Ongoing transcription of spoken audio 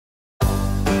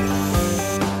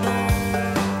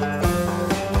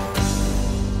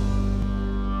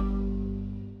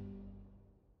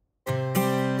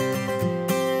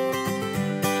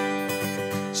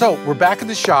So we're back at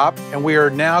the shop and we are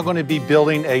now going to be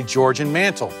building a Georgian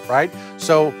mantle, right?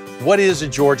 So what is a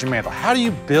Georgian mantle? How do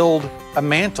you build a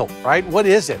mantle, right? What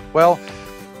is it? Well,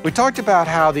 we talked about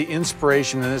how the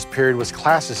inspiration in this period was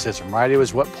classicism, right? It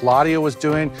was what Palladio was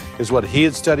doing, is what he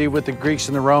had studied with the Greeks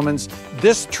and the Romans.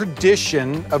 This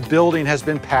tradition of building has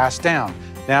been passed down.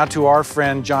 Now to our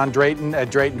friend John Drayton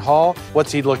at Drayton Hall,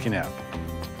 what's he looking at?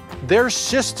 Their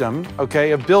system,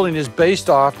 okay, of building is based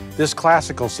off this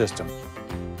classical system.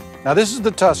 Now this is the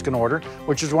Tuscan Order,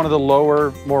 which is one of the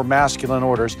lower, more masculine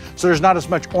orders, so there's not as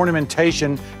much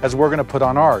ornamentation as we're gonna put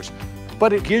on ours.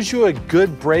 But it gives you a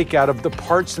good breakout of the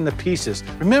parts and the pieces.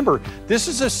 Remember, this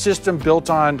is a system built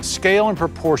on scale and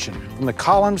proportion, from the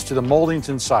columns to the moldings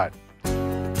inside.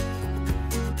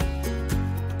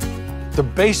 The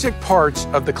basic parts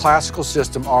of the classical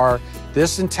system are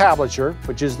this entablature,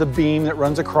 which is the beam that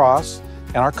runs across,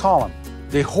 and our column.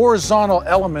 The horizontal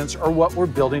elements are what we're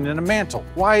building in a mantle.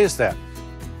 Why is that?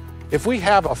 If we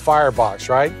have a firebox,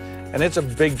 right, and it's a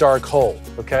big dark hole,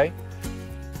 okay?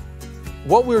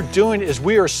 What we're doing is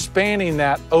we are spanning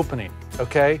that opening,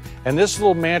 okay? And this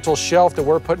little mantle shelf that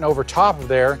we're putting over top of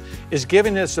there is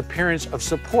giving this appearance of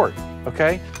support,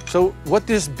 okay? So what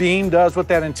this beam does, what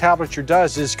that entablature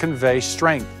does is convey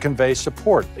strength, convey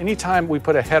support. Anytime we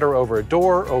put a header over a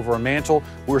door, over a mantle,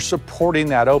 we're supporting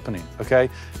that opening, okay?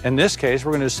 In this case,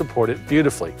 we're going to support it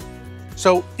beautifully.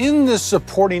 So in this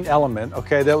supporting element,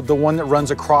 okay, the one that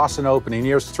runs across an opening,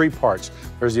 there's three parts.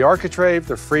 There's the architrave,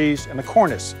 the frieze, and the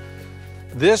cornice.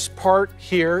 This part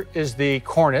here is the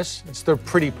cornice, it's the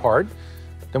pretty part.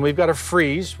 Then we've got a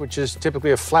frieze, which is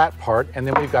typically a flat part, and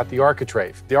then we've got the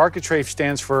architrave. The architrave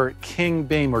stands for king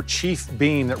beam or chief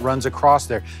beam that runs across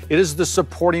there. It is the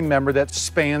supporting member that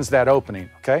spans that opening,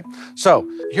 okay? So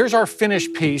here's our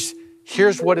finished piece.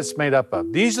 Here's what it's made up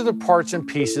of. These are the parts and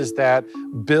pieces that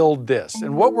build this.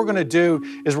 And what we're gonna do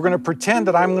is we're gonna pretend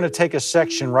that I'm gonna take a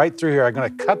section right through here. I'm gonna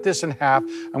cut this in half.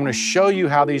 I'm gonna show you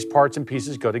how these parts and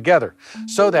pieces go together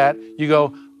so that you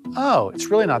go, oh, it's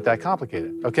really not that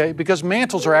complicated, okay? Because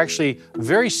mantles are actually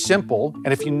very simple,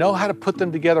 and if you know how to put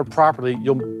them together properly,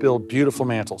 you'll build beautiful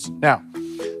mantles. Now,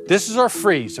 this is our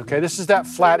frieze, okay? This is that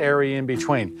flat area in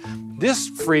between. This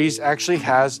frieze actually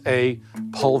has a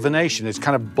pulvination. It's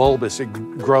kind of bulbous, it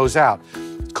grows out.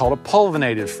 It's called a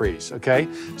pulvinated frieze, okay?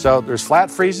 So there's flat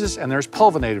friezes and there's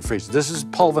pulvinated friezes. This is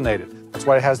pulvinated. That's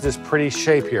why it has this pretty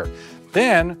shape here.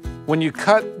 Then, when you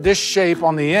cut this shape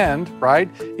on the end, right,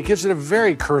 it gives it a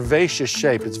very curvaceous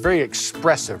shape. It's very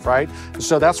expressive, right?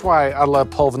 So that's why I love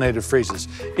pulvinated friezes.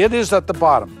 It is at the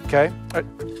bottom, okay?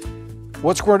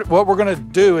 What we're gonna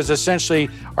do is essentially,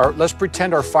 let's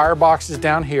pretend our firebox is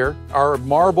down here. Our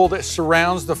marble that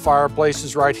surrounds the fireplace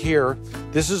is right here.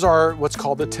 This is what's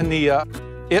called the tinea.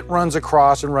 It runs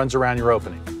across and runs around your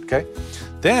opening, okay?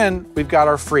 Then we've got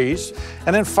our frieze.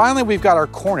 And then finally we've got our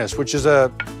cornice, which is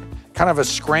a kind of a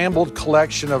scrambled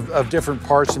collection of different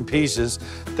parts and pieces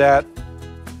that,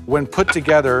 when put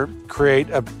together, create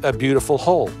a beautiful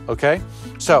whole, okay?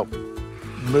 So,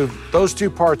 move those two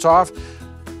parts off.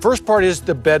 First part is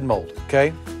the bed mold,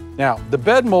 okay? Now, the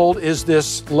bed mold is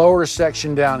this lower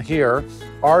section down here.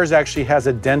 Ours actually has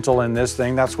a dentil in this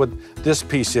thing. That's what this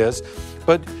piece is.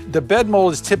 But the bed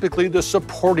mold is typically the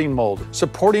supporting mold.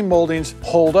 Supporting moldings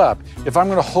hold up. If I'm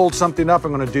gonna hold something up,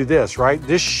 I'm gonna do this, right?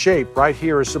 This shape right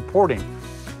here is supporting.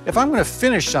 If I'm gonna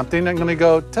finish something, I'm gonna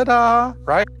go, ta-da,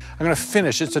 right? I'm gonna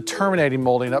finish. It's a terminating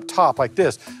molding up top like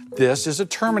this. This is a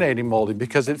terminating molding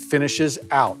because it finishes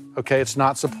out, okay? It's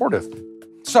not supportive.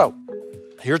 So,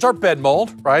 here's our bed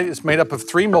mold, right? It's made up of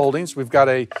three moldings. We've got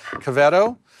a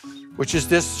cavetto, which is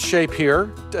this shape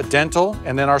here, a dental,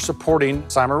 and then our supporting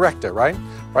cyma recta, right?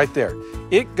 Right there.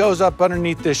 It goes up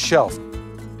underneath this shelf.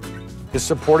 It's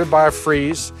supported by a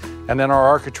frieze, and then our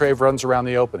architrave runs around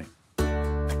the opening.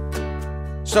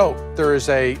 So there is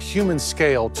a human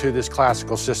scale to this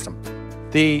classical system.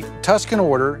 The Tuscan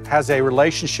Order has a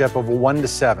relationship of 1 to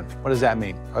 7. What does that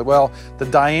mean? Well, the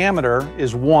diameter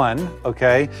is 1,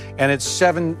 okay, and it's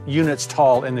 7 units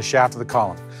tall in the shaft of the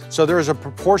column. So there is a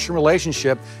proportion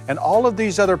relationship, and all of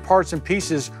these other parts and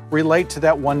pieces relate to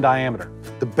that 1 diameter.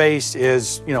 The base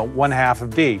is, 1/2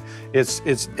 of D.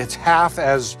 It's half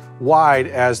as wide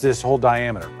as this whole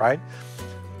diameter, right?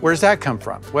 Where does that come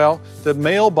from? Well, the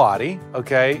male body,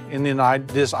 okay, in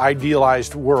this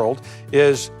idealized world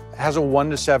has a 1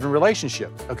 to 7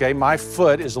 relationship, okay? My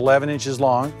foot is 11 inches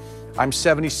long. I'm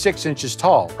 76 inches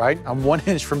tall, right? I'm 1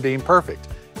 inch from being perfect.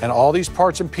 And all these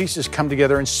parts and pieces come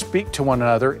together and speak to one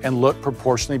another and look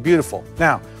proportionally beautiful.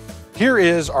 Now, here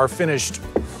is our finished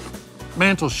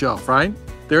mantle shelf, right?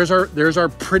 There's our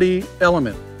pretty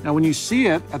element. Now, when you see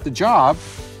it at the job,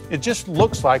 it just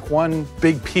looks like one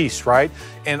big piece, right?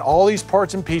 And all these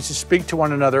parts and pieces speak to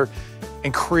one another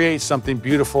and create something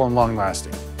beautiful and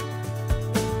long-lasting.